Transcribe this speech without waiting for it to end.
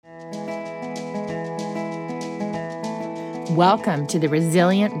Welcome to the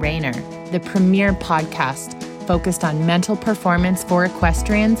Resilient Reiner, the premier podcast focused on mental performance for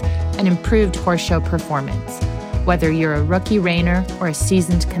equestrians and improved horse show performance. Whether you're a rookie reiner or a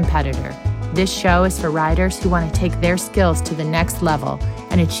seasoned competitor, this show is for riders who want to take their skills to the next level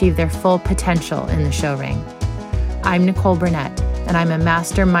and achieve their full potential in the show ring. I'm Nicole Burnett, and I'm a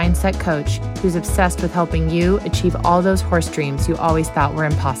master mindset coach who's obsessed with helping you achieve all those horse dreams you always thought were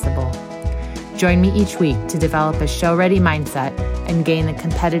impossible. Join me each week to develop a show-ready mindset and gain the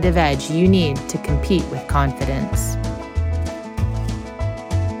competitive edge you need to compete with confidence.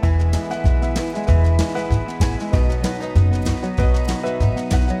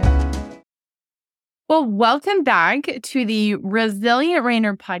 Well, welcome back to the Resilient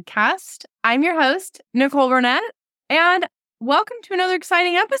Reiner podcast. I'm your host, Nicole Burnett, and welcome to another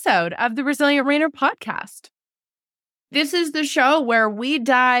exciting episode of the Resilient Reiner podcast. This is the show where we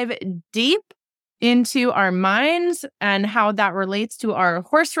dive deep into our minds and how that relates to our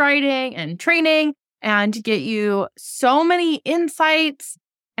horse riding and training, and to get you so many insights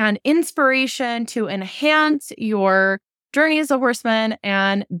and inspiration to enhance your journey as a horseman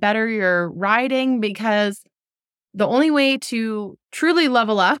and better your riding, because the only way to truly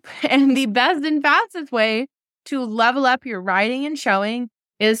level up and the best and fastest way to level up your riding and showing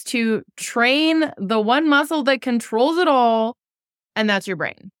is to train the one muscle that controls it all, and that's your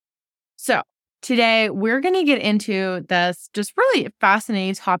brain. So today, we're going to get into this just really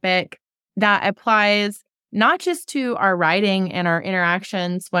fascinating topic that applies not just to our riding and our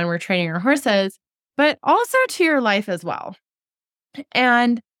interactions when we're training our horses, but also to your life as well.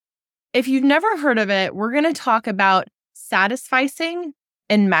 And if you've never heard of it, we're going to talk about satisficing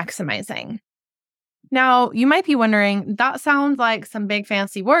and maximizing. Now, you might be wondering, that sounds like some big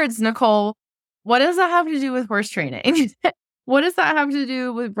fancy words, Nicole. What does that have to do with horse training? What does that have to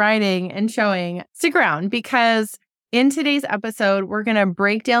do with riding and showing? Stick around, because in today's episode, we're going to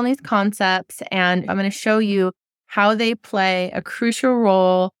break down these concepts and I'm going to show you how they play a crucial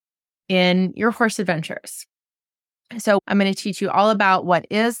role in your horse adventures. So I'm going to teach you all about what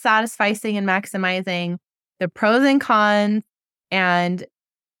is satisficing and maximizing, the pros and cons, and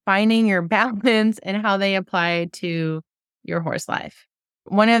finding your balance and how they apply to your horse life.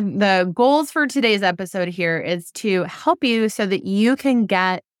 One of the goals for today's episode here is to help you so that you can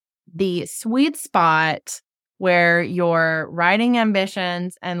get the sweet spot where your riding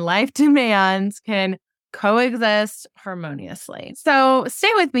ambitions and life demands can coexist harmoniously. So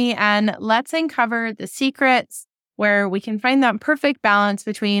stay with me and let's uncover the secrets where we can find that perfect balance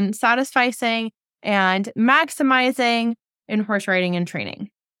between satisficing and maximizing in horse riding and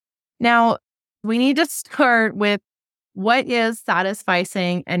training. Now, we need to start with what is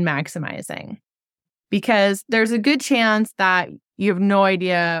satisficing and maximizing, because there's a good chance that you have no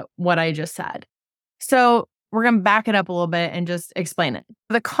idea what I just said. So we're going to back it up a little bit and just explain it.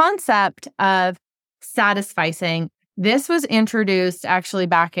 The concept of satisficing, this was introduced actually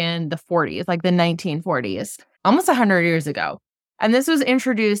back in the 40s, like the 1940s, almost 100 years ago. And this was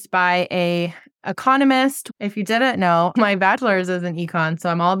introduced by an economist. If you didn't know, my bachelor's is in econ, so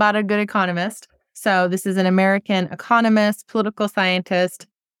I'm all about a good economist. So this is an American economist, political scientist,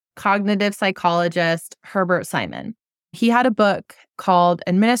 cognitive psychologist, Herbert Simon. He had a book called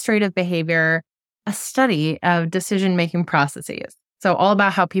Administrative Behavior, a study of decision-making processes. So all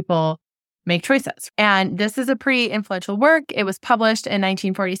about how people make choices. And this is a pretty influential work. It was published in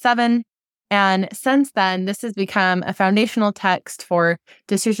 1947. And since then, this has become a foundational text for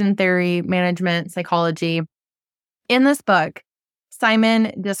decision theory, management, psychology. In this book,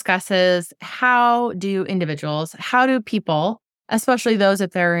 Simon discusses how do people, especially those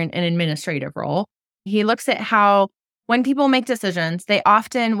if they're in an administrative role, he looks at how when people make decisions, they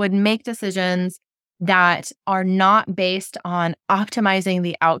often would make decisions that are not based on optimizing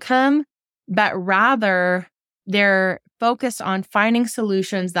the outcome, but rather they're focused on finding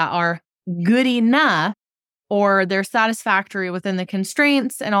solutions that are good enough or they're satisfactory within the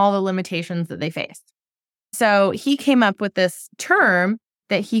constraints and all the limitations that they face. So he came up with this term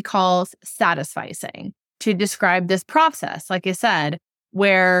that he calls satisficing to describe this process, like I said,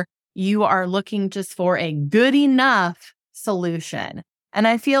 where you are looking just for a good enough solution. And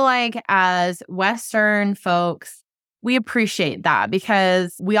I feel like as Western folks, we appreciate that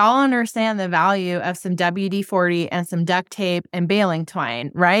because we all understand the value of some WD-40 and some duct tape and baling twine,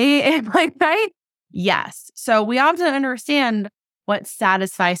 right? Right? Yes. So we often understand what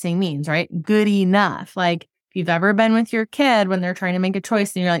satisficing means, right? Good enough. Like if you've ever been with your kid when they're trying to make a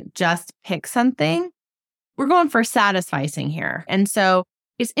choice and you're like, just pick something, we're going for satisficing here. And so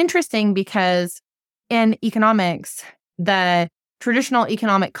it's interesting because in economics, the traditional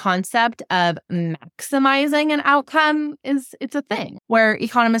economic concept of maximizing an outcome it's a thing where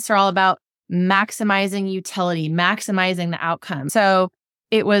economists are all about maximizing utility, maximizing the outcome. So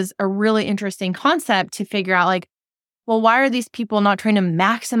it was a really interesting concept to figure out like, well, why are these people not trying to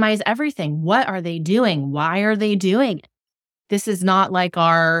maximize everything? What are they doing? Why are they doing it? This is not like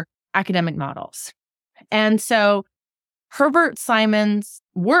our academic models. And so Herbert Simon's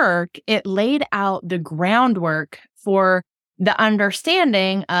work, it laid out the groundwork for the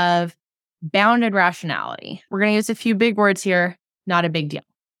understanding of bounded rationality. We're going to use a few big words here, not a big deal.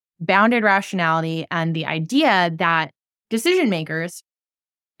 Bounded rationality and the idea that decision makers,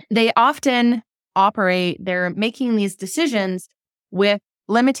 they often they're making these decisions with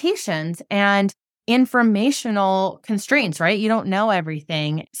limitations and informational constraints, right? You don't know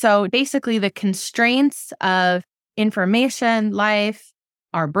everything. So basically the constraints of information, life,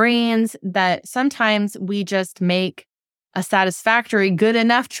 our brains, that sometimes we just make a satisfactory, good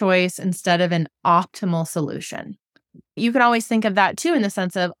enough choice instead of an optimal solution. You can always think of that too in the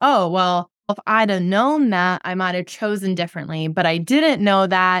sense of, oh, well, if I'd have known that, I might have chosen differently, but I didn't know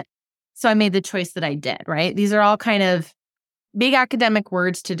that, so I made the choice that I did, right? These are all kind of big academic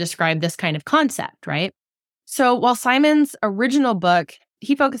words to describe this kind of concept, right? So while Simon's original book,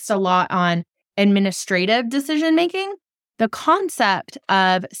 he focused a lot on administrative decision-making, the concept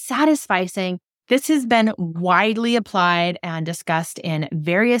of satisficing, this has been widely applied and discussed in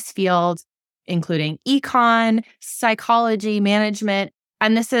various fields, including econ, psychology, management,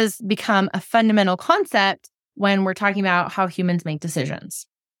 and this has become a fundamental concept when we're talking about how humans make decisions.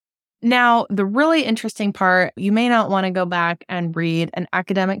 Now, the really interesting part, you may not want to go back and read an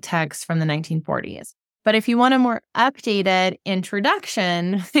academic text from the 1940s, but if you want a more updated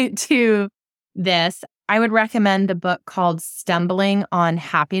introduction to this, I would recommend the book called Stumbling on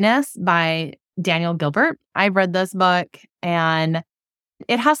Happiness by Daniel Gilbert. I read this book and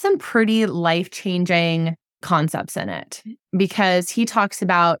it has some pretty life-changing concepts in it because he talks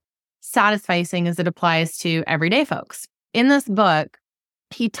about satisficing as it applies to everyday folks. In this book,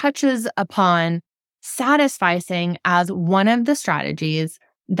 he touches upon satisficing as one of the strategies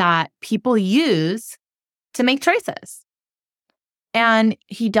that people use to make choices. And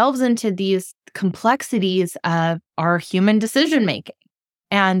he delves into these complexities of our human decision-making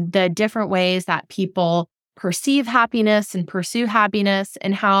and the different ways that people perceive happiness and pursue happiness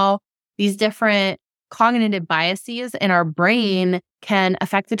and how these different cognitive biases in our brain can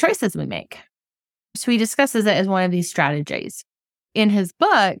affect the choices we make. So he discusses it as one of these strategies in his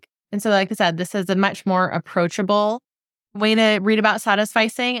book. And so, like I said, this is a much more approachable way to read about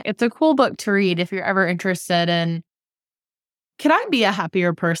satisficing. It's a cool book to read if you're ever interested in, can I be a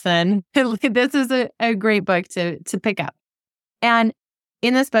happier person? This is a great book to pick up. And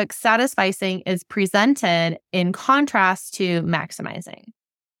in this book, satisficing is presented in contrast to maximizing.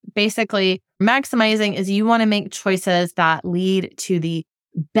 Basically, maximizing is you want to make choices that lead to the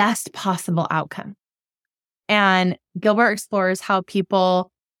best possible outcome. And Gilbert explores how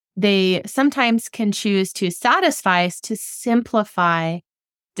people, they sometimes can choose to satisfy, to simplify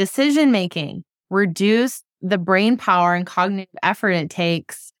decision-making, reduce the brain power and cognitive effort it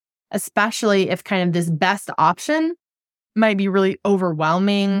takes, especially if kind of this best option might be really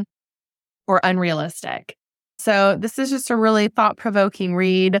overwhelming or unrealistic. So this is just a really thought-provoking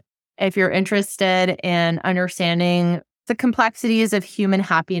read if you're interested in understanding the complexities of human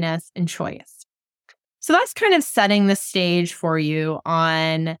happiness and choice. So that's kind of setting the stage for you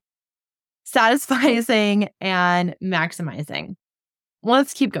on satisficing and maximizing.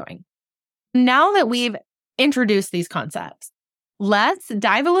 Let's keep going. Now that we've introduced these concepts, let's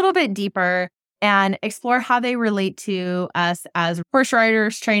dive a little bit deeper and explore how they relate to us as horse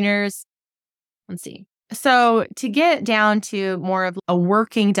riders, trainers. Let's see. So to get down to more of a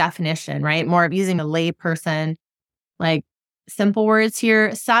working definition, right? More of using a layperson, like simple words here,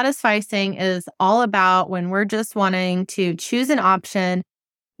 satisficing is all about when we're just wanting to choose an option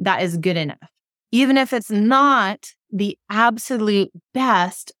that is good enough, even if it's not the absolute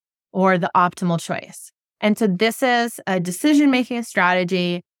best or the optimal choice. And so this is a decision-making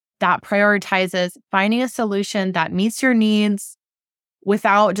strategy that prioritizes finding a solution that meets your needs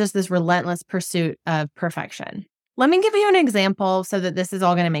without just this relentless pursuit of perfection. Let me give you an example so that this is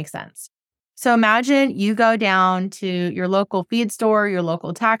all going to make sense. So imagine you go down to your local feed store, your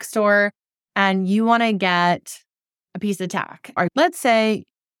local tack store, and you want to get a piece of tack. Or let's say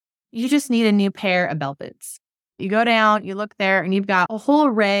you just need a new pair of bell boots. You go down, you look there, and you've got a whole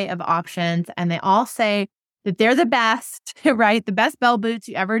array of options, and they all say that they're the best, right? The best bell boots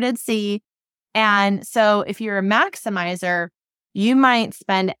you ever did see. And so if you're a maximizer, you might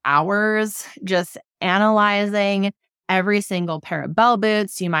spend hours just analyzing every single pair of bell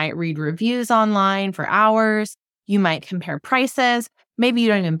boots. You might read reviews online for hours. You might compare prices. Maybe you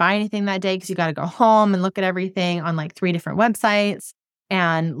don't even buy anything that day because you got to go home and look at everything on like 3 different websites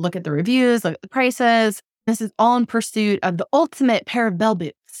and look at the reviews, look at the prices. This is all in pursuit of the ultimate pair of bell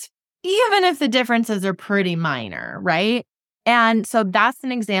boots, even if the differences are pretty minor, right? And so that's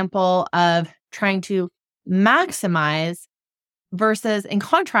an example of trying to maximize versus, in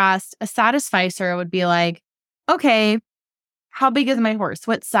contrast, a satisficer would be like, okay, how big is my horse?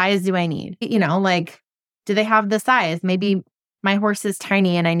 What size do I need? Like, do they have the size? Maybe my horse is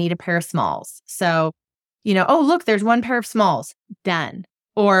tiny and I need a pair of smalls. So, oh, look, there's one pair of smalls. Done.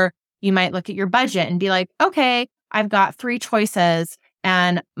 Or you might look at your budget and be like, okay, I've got 3 choices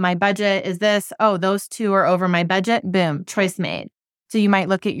and my budget is this. Oh, those 2 are over my budget. Boom, choice made. So you might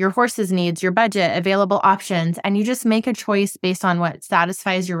look at your horse's needs, your budget, available options, and you just make a choice based on what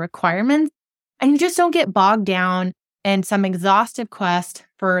satisfies your requirements. And you just don't get bogged down in some exhaustive quest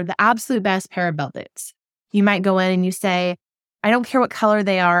for the absolute best pair of bell boots. You might go in and you say, I don't care what color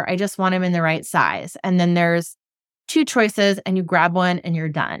they are. I just want them in the right size. And then there's 2 choices and you grab one and you're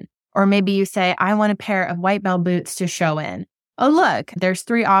done. Or maybe you say, I want a pair of white bell boots to show in. Oh, look, there's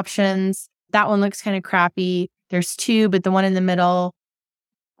 3 options. That one looks kind of crappy. There's 2, but the one in the middle,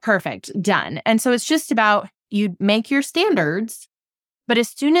 perfect, done. And so it's just about you make your standards, but as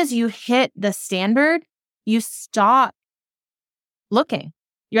soon as you hit the standard, you stop looking.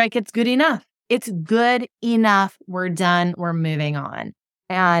 You're like, it's good enough. It's good enough. We're done. We're moving on.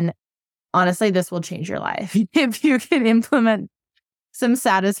 And honestly, this will change your life if you can implement some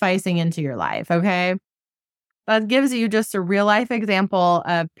satisficing into your life, okay? That gives you just a real life example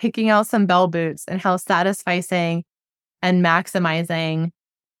of picking out some bell boots and how satisficing and maximizing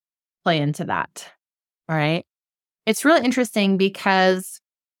play into that. All right. It's really interesting because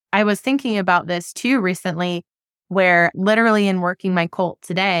I was thinking about this too recently, where literally in working my colt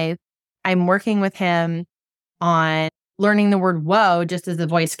today, I'm working with him on learning the word whoa just as a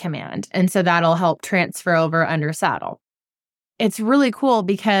voice command. And so that'll help transfer over under saddle. It's really cool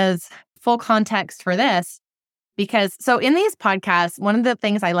because full context for this, so in these podcasts, one of the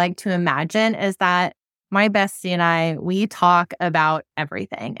things I like to imagine is that my bestie and I, we talk about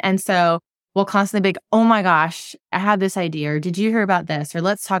everything. And so we'll constantly be like, oh my gosh, I had this idea, or did you hear about this? Or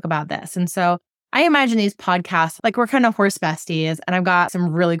let's talk about this. And so I imagine these podcasts, like we're kind of horse besties, and I've got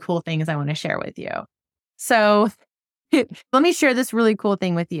some really cool things I want to share with you. So let me share this really cool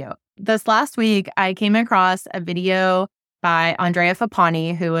thing with you. This last week, I came across a video by Andrea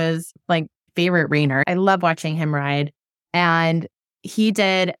Fappani, who is like favorite reiner. I love watching him ride. And he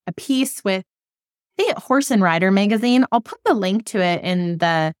did a piece with, I think, Horse and Rider magazine. I'll put the link to it in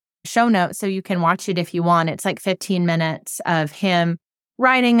the show notes so you can watch it if you want. It's like 15 minutes of him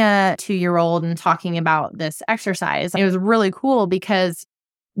riding a 2-year-old and talking about this exercise. It was really cool because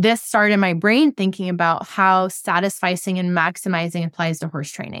this started my brain thinking about how satisficing and maximizing applies to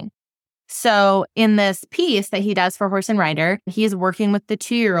horse training. So in this piece that he does for Horse and Rider, he's working with the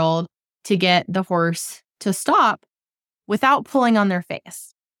 2-year-old to get the horse to stop without pulling on their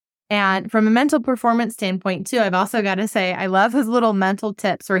face. And from a mental performance standpoint too, I've also got to say, I love his little mental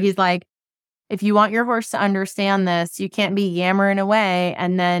tips where he's like, if you want your horse to understand this, you can't be yammering away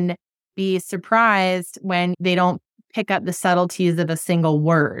and then be surprised when they don't pick up the subtleties of a single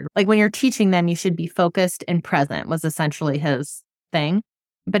word. Like when you're teaching them, you should be focused and present was essentially his thing.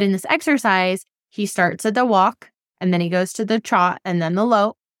 But in this exercise, he starts at the walk and then he goes to the trot and then the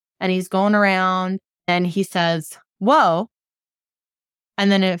lope and he's going around and he says, whoa.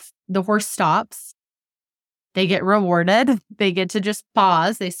 And then if the horse stops, they get rewarded. They get to just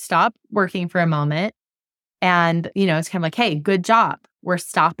pause. They stop working for a moment. And, it's kind of like, hey, good job. We're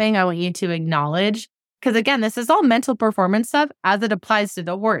stopping. I want you to acknowledge. Because again, this is all mental performance stuff as it applies to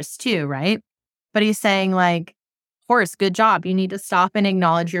the horse too, right? But he's saying like, horse, good job. You need to stop and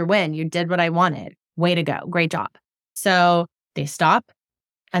acknowledge your win. You did what I wanted. Way to go. Great job. So they stop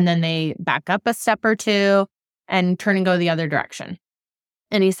and then they back up a step or two and turn and go the other direction.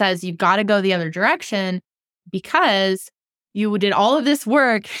 And he says, you've got to go the other direction because you did all of this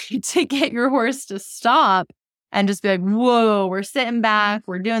work to get your horse to stop and just be like, whoa, we're sitting back.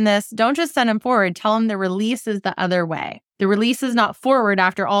 We're doing this. Don't just send him forward. Tell him the release is the other way. The release is not forward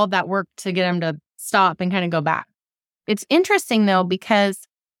after all of that work to get him to stop and kind of go back. It's interesting though, because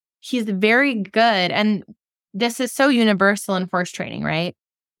he's very good. And this is so universal in horse training, right?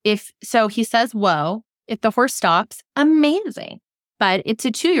 So he says, whoa, if the horse stops, amazing. But it's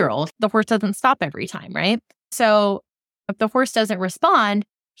a 2-year-old. The horse doesn't stop every time, right? So if the horse doesn't respond,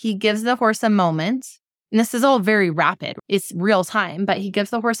 he gives the horse a moment. And this is all very rapid. It's real time, but he gives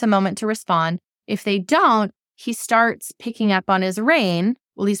the horse a moment to respond. If they don't, he starts picking up on his rein,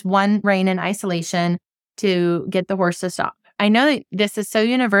 at least one rein in isolation, to get the horse to stop. I know that this is so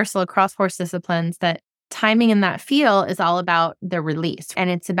universal across horse disciplines that timing in that feel is all about the release. And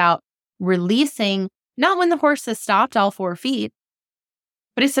it's about releasing, not when the horse has stopped all 4 feet,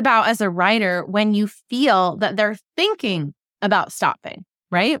 but it's about, as a rider, when you feel that they're thinking about stopping,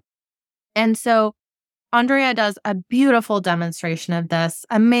 right? And so Andrea does a beautiful demonstration of this.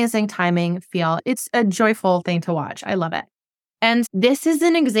 Amazing timing feel. It's a joyful thing to watch. I love it. And this is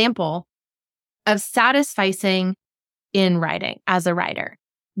an example of satisficing in riding as a rider,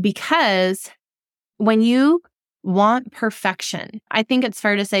 because when you want perfection, I think it's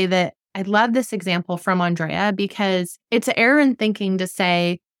fair to say that I love this example from Andrea, because it's an error in thinking to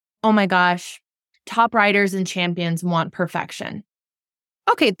say, oh my gosh, top riders and champions want perfection.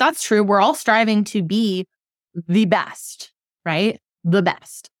 Okay, that's true. We're all striving to be the best, right? The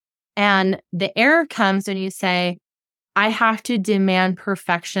best. And the error comes when you say, I have to demand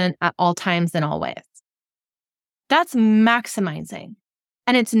perfection at all times and all ways. That's maximizing.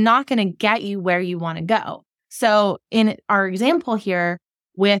 And it's not going to get you where you want to go. So in our example here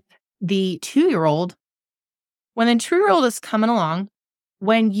with the 2-year-old, when the 2-year-old is coming along,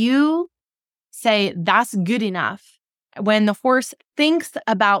 when you say that's good enough, when the horse thinks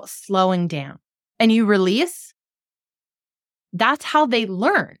about slowing down and you release, that's how they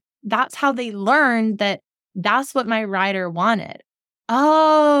learn. That's how they learn that that's what my rider wanted.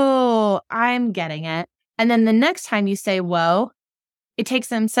 Oh, I'm getting it. And then the next time you say, whoa, it takes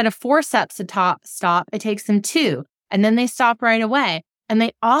them, instead of 4 steps to stop, it takes them 2. And then they stop right away. And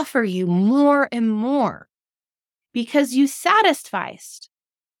they offer you more and more because you satisficed,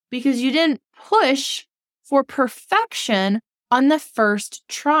 because you didn't push for perfection on the first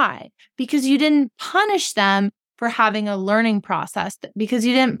try, because you didn't punish them for having a learning process, because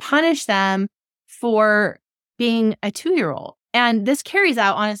you didn't punish them for being a 2-year-old. And this carries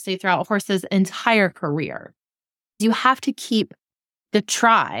out, honestly, throughout a horse's entire career. You have to keep the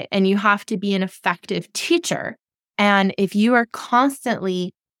try and you have to be an effective teacher. And if you are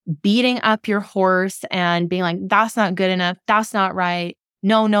constantly beating up your horse and being like, that's not good enough, that's not right,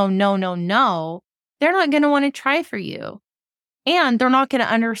 no, no, no, no, no, they're not going to want to try for you. And they're not going to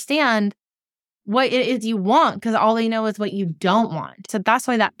understand what it is you want, because all they know is what you don't want. So that's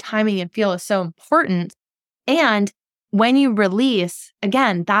why that timing and feel is so important. And when you release,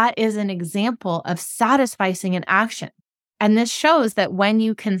 again, that is an example of satisficing in action. And this shows that when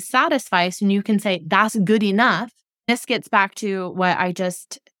you can satisfice and you can say, that's good enough, this gets back to what I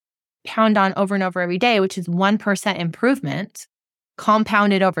just pound on over and over every day, which is 1% improvement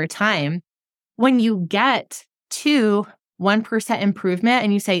compounded over time. When you get to 1% improvement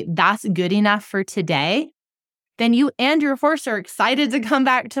and you say, that's good enough for today, then you and your horse are excited to come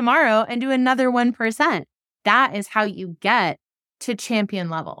back tomorrow and do another 1%. That is how you get to champion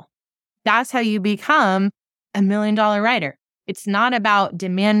level. That's how you become $1 million rider. It's not about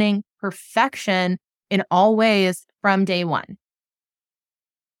demanding perfection in all ways from day one.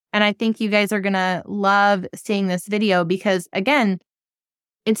 And I think you guys are going to love seeing this video because, again,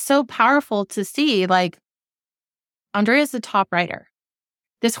 it's so powerful to see, like, Andrea's the top rider.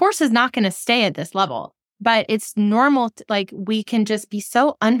 This horse is not going to stay at this level, but it's normal. We can just be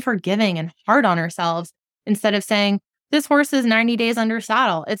so unforgiving and hard on ourselves instead of saying, this horse is 90 days under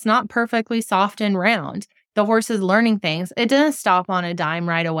saddle. It's not perfectly soft and round. The horse is learning things. It didn't stop on a dime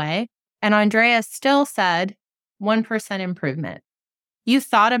right away. And Andrea still said 1% improvement. You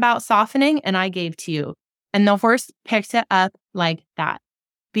thought about softening and I gave to you. And the horse picked it up like that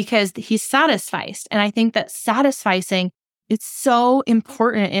because he's satisfied. And I think that satisficing is so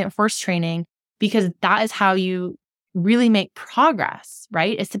important in horse training because that is how you really make progress,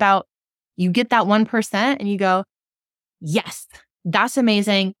 right? It's about you get that 1% and you go, yes, that's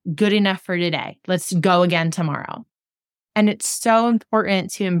amazing. Good enough for today. Let's go again tomorrow. And it's so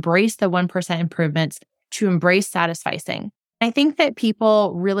important to embrace the 1% improvements, to embrace satisficing. I think that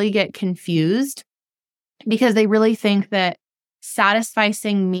people really get confused because they really think that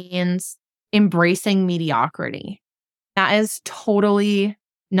satisficing means embracing mediocrity. That is totally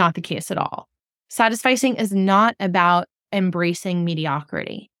not the case at all. Satisficing is not about embracing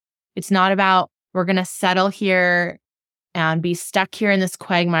mediocrity. It's not about we're going to settle here and be stuck here in this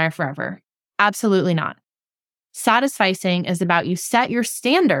quagmire forever. Absolutely not. Satisficing is about you set your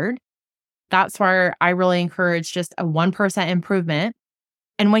standard. That's where I really encourage just a 1% improvement.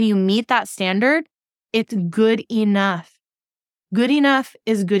 And when you meet that standard, it's good enough. Good enough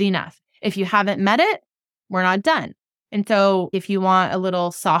is good enough. If you haven't met it, we're not done. And so if you want a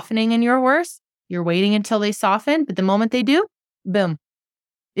little softening in your horse, you're waiting until they soften. But the moment they do, boom,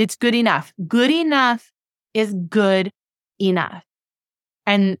 it's good enough. Good enough is good enough.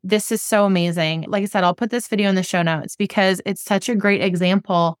 And this is so amazing. Like I said, I'll put this video in the show notes because it's such a great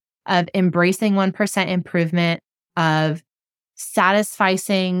example of embracing 1% improvement, of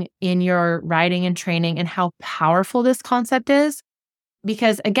satisficing in your riding and training, and how powerful this concept is.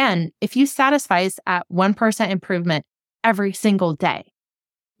 Because again, if you satisfice at 1% improvement every single day,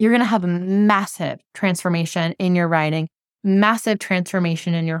 you're going to have a massive transformation in your riding, massive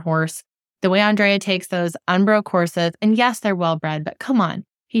transformation in your horse. The way Andrea takes those Umbro courses, and yes, they're well-bred, but come on.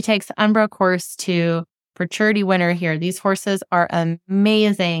 He takes the Umbro course to Futurity winner here. These horses are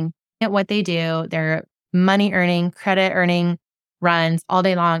amazing at what they do. They're money earning, credit earning runs all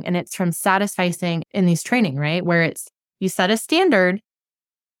day long. And it's from satisficing in these training, right? Where it's, you set a standard,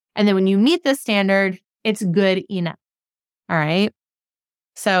 and then when you meet the standard, it's good enough. All right.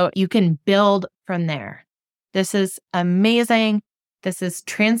 So you can build from there. This is amazing. This is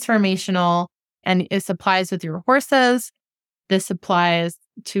transformational, and this applies with your horses. This applies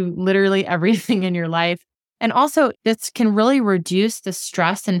to literally everything in your life. And also, this can really reduce the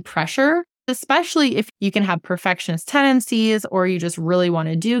stress and pressure, especially if you can have perfectionist tendencies, or you just really want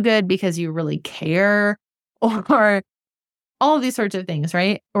to do good because you really care, or all of these sorts of things,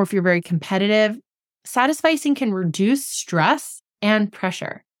 right? Or if you're very competitive, satisficing can reduce stress and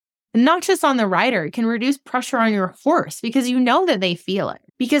pressure. And not just on the rider, it can reduce pressure on your horse because you know that they feel it.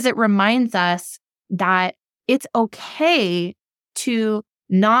 Because it reminds us that it's okay to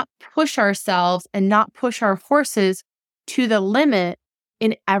not push ourselves and not push our horses to the limit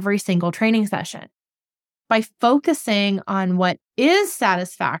in every single training session. By focusing on what is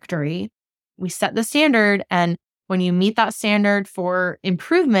satisfactory, we set the standard, and when you meet that standard for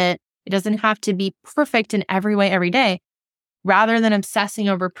improvement, it doesn't have to be perfect in every way every day. Rather than obsessing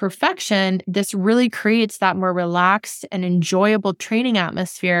over perfection, this really creates that more relaxed and enjoyable training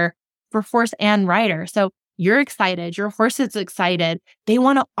atmosphere for horse and rider. So you're excited, your horse is excited. They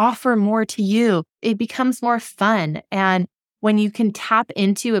want to offer more to you. It becomes more fun. And when you can tap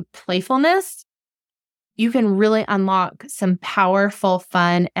into a playfulness, you can really unlock some powerful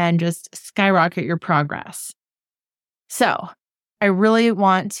fun and just skyrocket your progress. So I really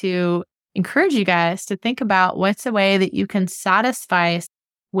want to encourage you guys to think about what's a way that you can satisfy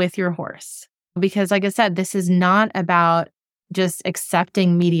with your horse. Because like I said, this is not about just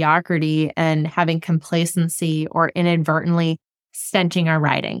accepting mediocrity and having complacency or inadvertently stenching our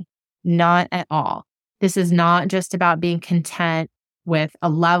riding. Not at all. This is not just about being content with a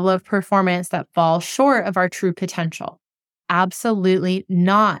level of performance that falls short of our true potential. Absolutely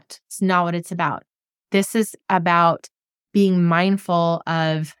not. It's not what it's about. This is about being mindful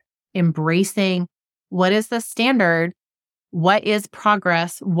of embracing what is the standard, what is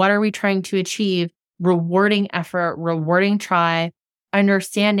progress, what are we trying to achieve, rewarding effort, rewarding try,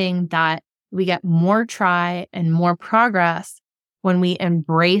 understanding that we get more try and more progress when we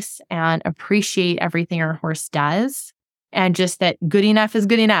embrace and appreciate everything our horse does, and just that good enough is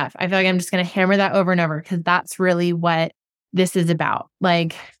good enough. I feel like I'm just going to hammer that over and over because that's really what this is about.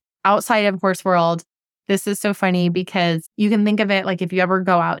 Like outside of horse world, this is so funny because you can think of it like if you ever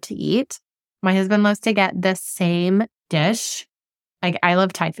go out to eat, my husband loves to get the same dish. Like I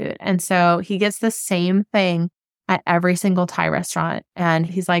love Thai food. And so he gets the same thing at every single Thai restaurant. And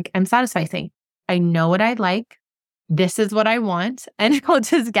he's like, I'm satisfying. I know what I like. This is what I want. And he'll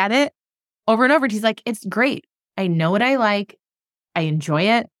just get it over and over. He's like, it's great. I know what I like. I enjoy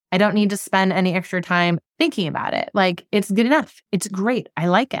it. I don't need to spend any extra time thinking about it. Like it's good enough. It's great. I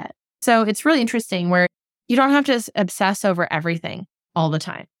like it. So it's really interesting where you don't have to obsess over everything all the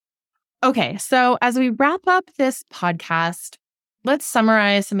time. Okay, so as we wrap up this podcast, let's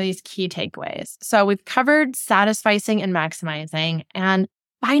summarize some of these key takeaways. So we've covered satisficing and maximizing, and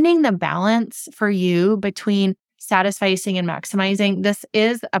finding the balance for you between satisficing and maximizing. This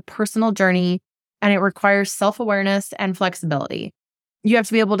is a personal journey, and it requires self-awareness and flexibility. You have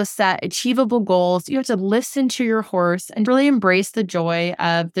to be able to set achievable goals. You have to listen to your horse and really embrace the joy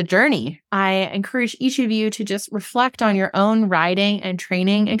of the journey. I encourage each of you to just reflect on your own riding and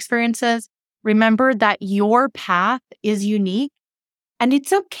training experiences. Remember that your path is unique, and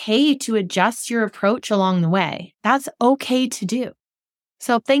it's okay to adjust your approach along the way. That's okay to do.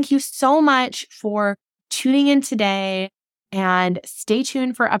 So thank you so much for tuning in today, and stay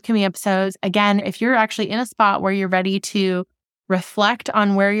tuned for upcoming episodes. Again, if you're actually in a spot where you're ready to reflect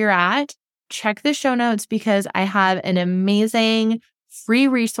on where you're at, check the show notes because I have an amazing free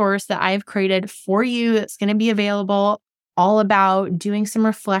resource that I've created for you that's going to be available, all about doing some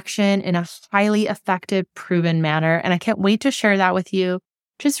reflection in a highly effective, proven manner. And I can't wait to share that with you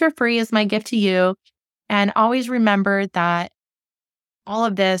just for free as my gift to you. And always remember that all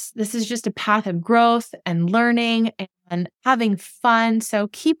of this. This is just a path of growth and learning and having fun. So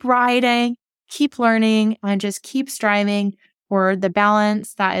keep riding, keep learning, and just keep striving for the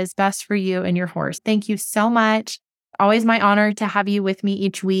balance that is best for you and your horse. Thank you so much. Always my honor to have you with me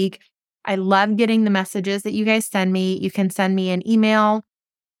each week. I love getting the messages that you guys send me. You can send me an email,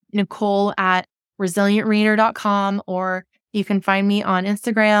 Nicole@resilientreiner.com, or you can find me on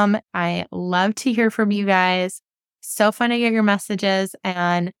Instagram. I love to hear from you guys. So fun to get your messages,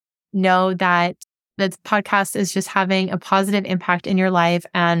 and know that this podcast is just having a positive impact in your life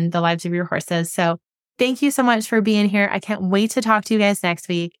and the lives of your horses. So thank you so much for being here. I can't wait to talk to you guys next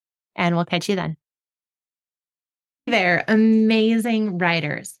week, and we'll catch you then. Hey there, amazing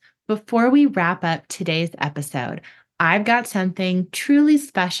riders. Before we wrap up today's episode, I've got something truly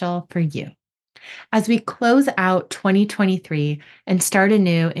special for you. As we close out 2023 and start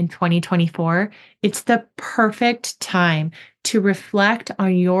anew in 2024, it's the perfect time to reflect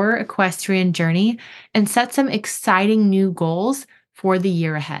on your equestrian journey and set some exciting new goals for the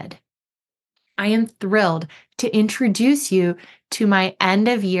year ahead. I am thrilled to introduce you to my end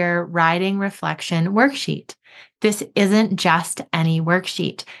of year riding reflection worksheet. This isn't just any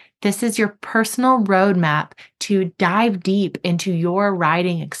worksheet. This is your personal roadmap to dive deep into your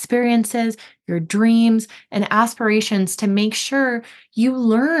riding experiences, your dreams, and aspirations to make sure you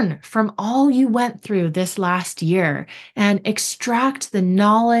learn from all you went through this last year and extract the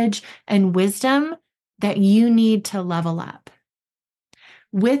knowledge and wisdom that you need to level up.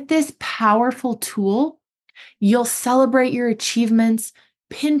 With this powerful tool, you'll celebrate your achievements,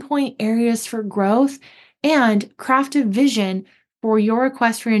 pinpoint areas for growth, and craft a vision for your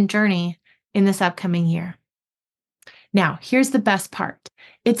equestrian journey in this upcoming year. Now, here's the best part.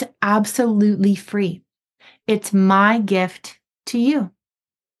 It's absolutely free. It's my gift to you.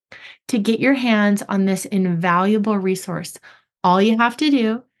 To get your hands on this invaluable resource, all you have to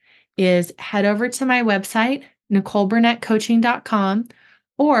do is head over to my website, NicoleBurnettCoaching.com,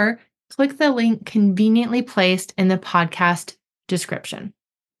 or click the link conveniently placed in the podcast description.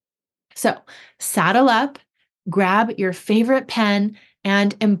 So saddle up, grab your favorite pen,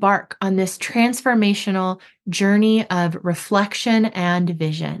 and embark on this transformational journey of reflection and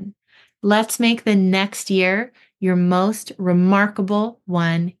vision. Let's make the next year your most remarkable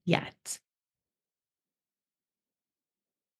one yet.